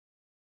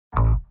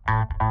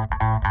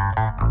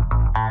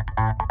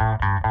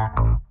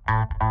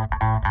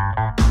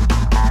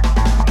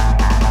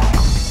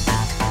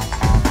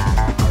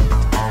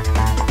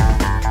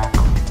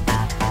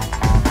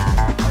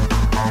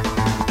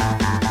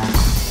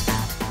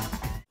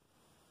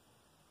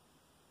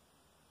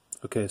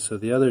Okay, so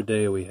the other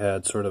day we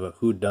had sort of a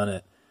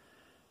whodunit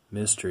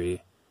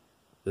mystery.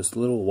 This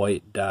little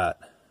white dot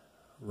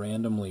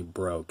randomly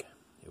broke.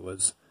 It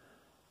was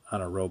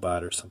on a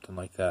robot or something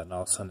like that, and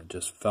all of a sudden it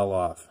just fell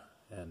off,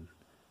 and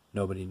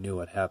nobody knew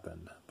what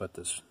happened. But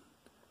it's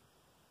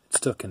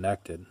still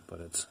connected, but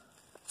it's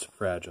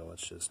fragile.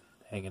 It's just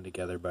hanging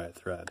together by a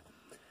thread.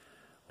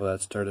 Well,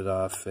 that started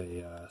off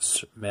a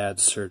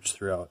mad search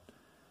throughout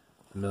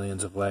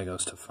millions of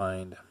Legos to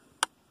find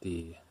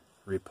the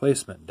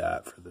replacement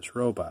dot for this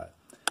robot.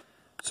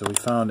 So we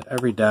found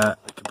every dot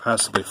we could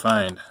possibly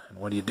find, and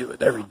what do you do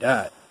with every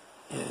dot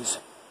is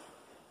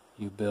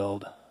you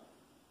build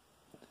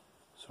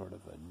sort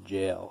of a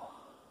jail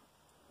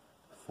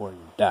for your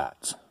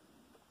dots.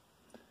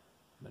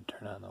 I'm going to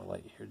turn on the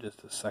light here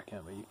just a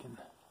second, but you can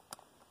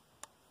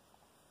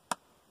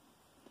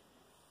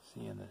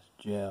see in this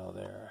jail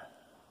there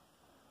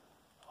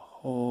a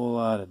whole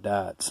lot of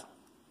dots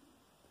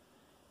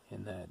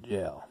in that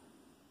jail.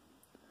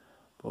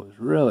 What was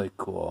really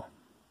cool,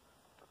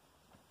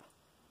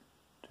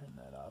 turn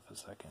that off a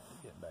second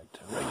and get back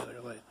to regular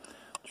light.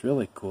 What's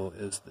really cool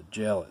is the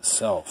jail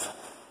itself.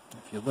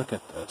 If you look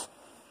at this,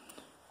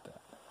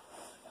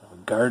 kind of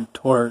a guard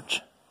torch,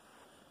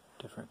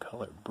 different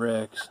colored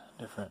bricks,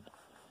 different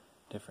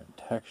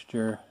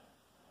texture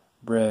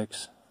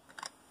bricks.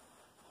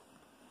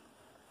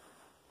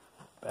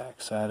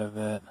 Back side of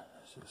it,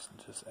 it's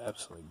just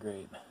absolutely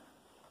great.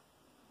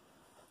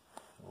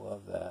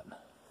 Love that.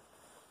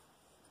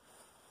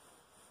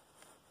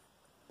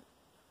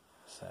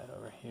 Side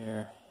over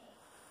here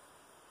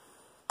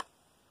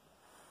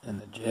in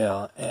the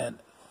jail, and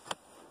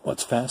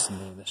what's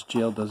fascinating, this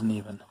jail doesn't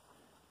even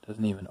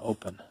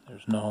open.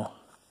 There's no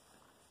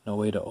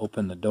way to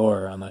open the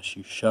door unless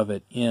you shove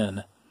it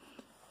in,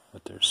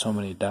 but there's so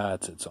many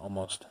dots it's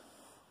almost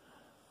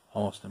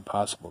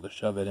impossible to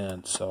shove it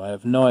in. So I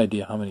have no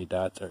idea how many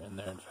dots are in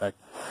there. In fact,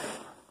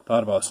 I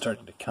thought about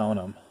starting to count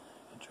them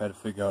and try to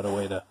figure out a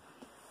way to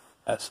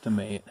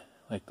estimate,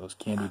 like those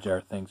candy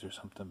jar things or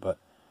something, but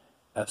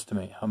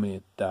estimate how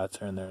many dots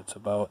are in there. It's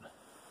about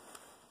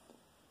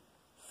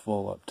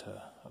full up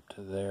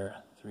to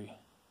there,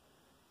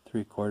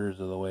 three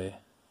quarters of the way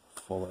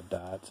full of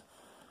dots.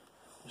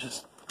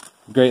 Just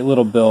a great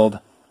little build.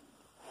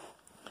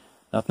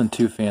 Nothing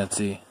too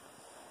fancy,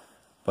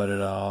 but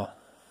it all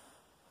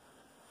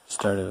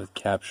started with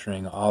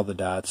capturing all the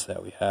dots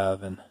that we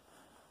have, and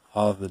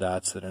all of the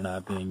dots that are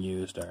not being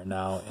used are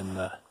now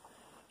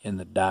in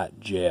the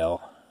dot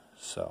jail.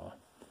 So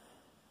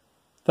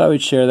thought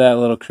we'd share that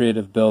little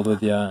creative build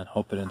with you and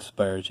hope it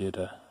inspires you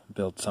to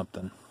build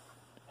something.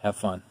 Have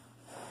fun.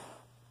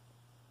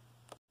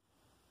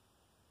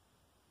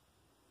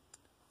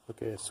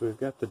 Okay, so we've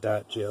got the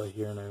dot jail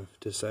here, and I've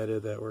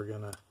decided that we're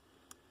gonna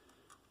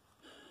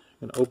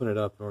open it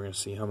up and we're gonna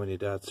see how many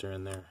dots are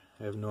in there.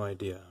 I have no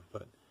idea,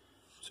 but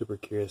super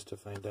curious to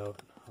find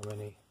out how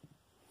many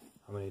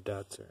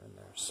dots are in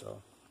there.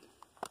 So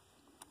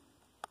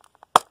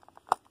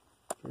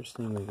first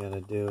thing we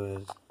gotta do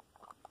is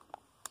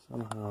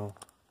somehow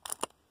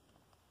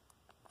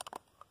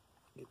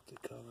get the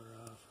cover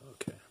off.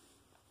 Okay.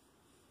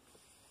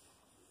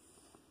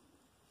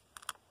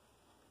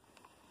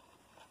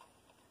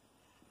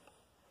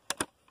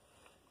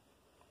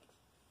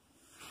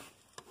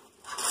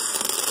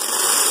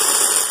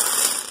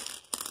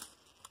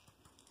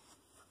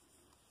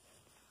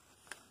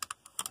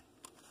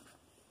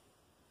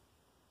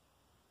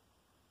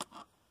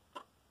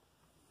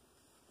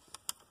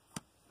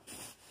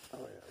 Oh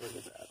yeah, look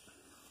at that.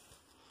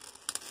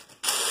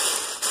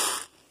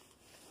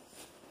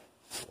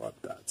 A lot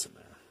of dots in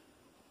there.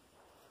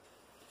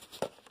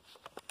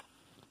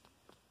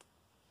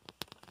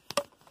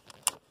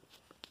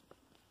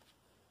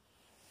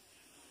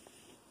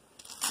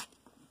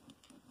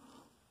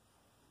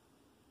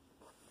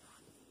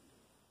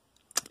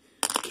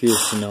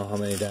 Curious to know how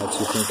many dots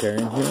you think are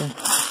in here.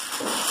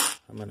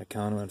 I'm going to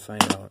count them and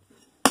find out.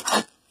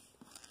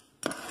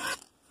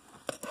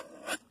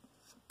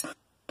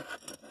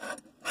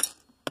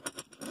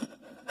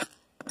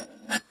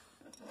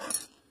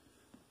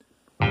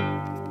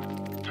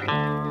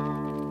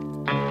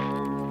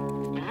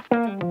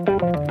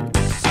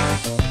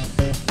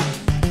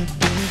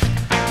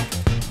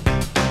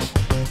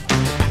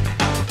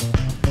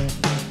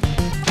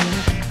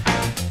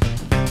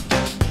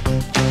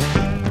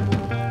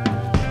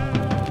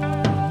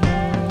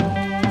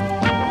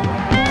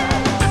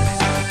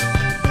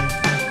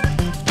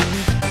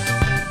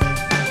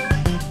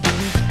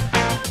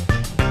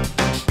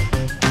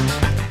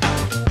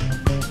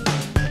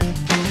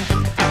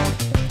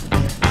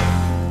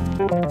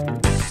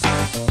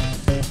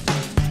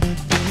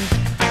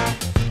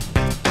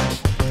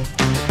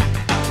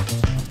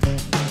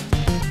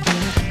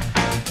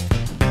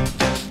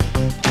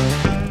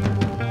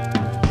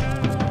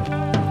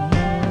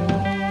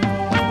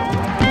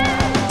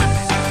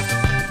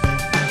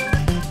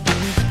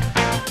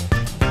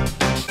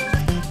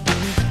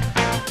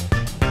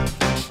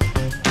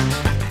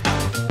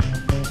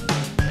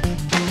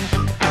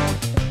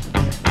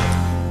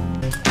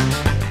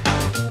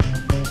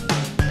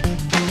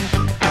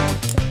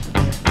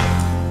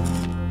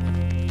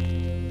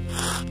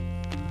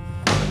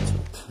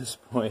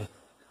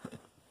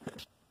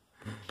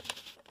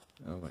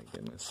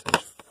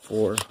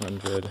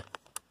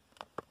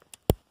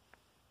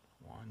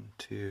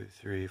 2,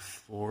 3,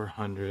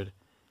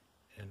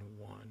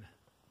 401.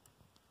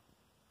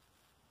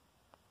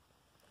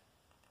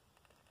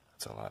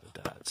 That's a lot of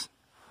dots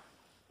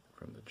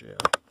from the jail.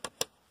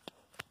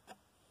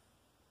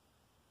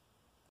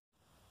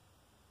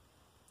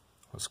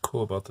 What's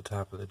cool about the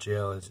top of the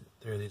jail is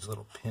there are these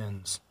little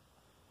pins.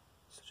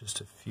 So just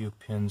a few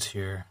pins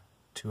here,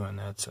 2 on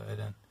that side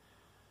and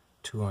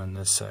 2 on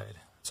this side.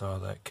 That's all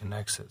that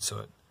connects it,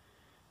 so it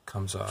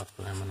comes off.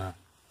 But I'm going to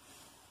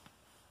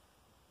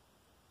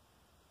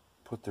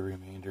put the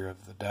remainder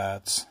of the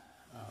dots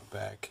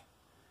back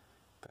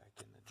in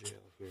the jail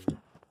here.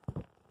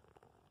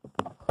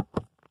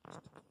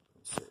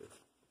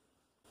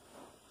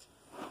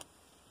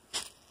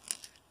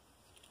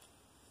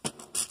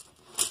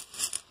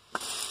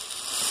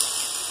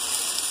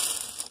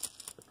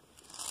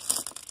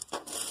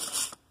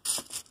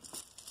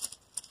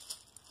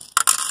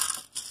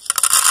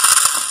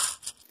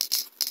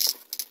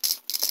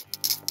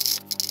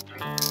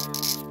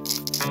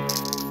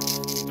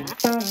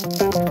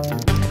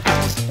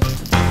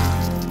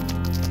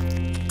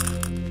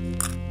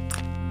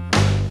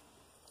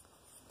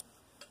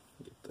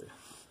 Get the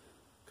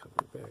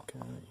cover back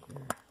on it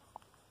here.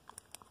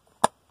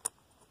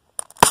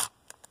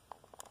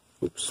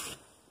 Oops.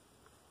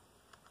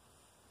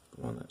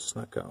 The one that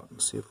snuck out,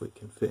 and see if we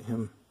can fit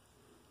him.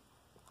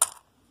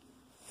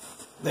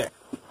 There.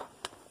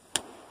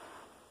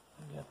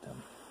 Get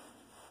them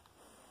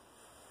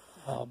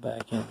all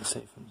back in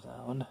safe and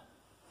sound.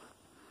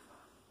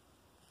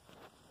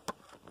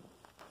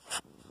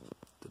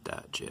 The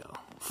dot jail.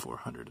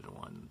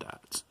 401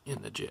 dots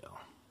in the jail.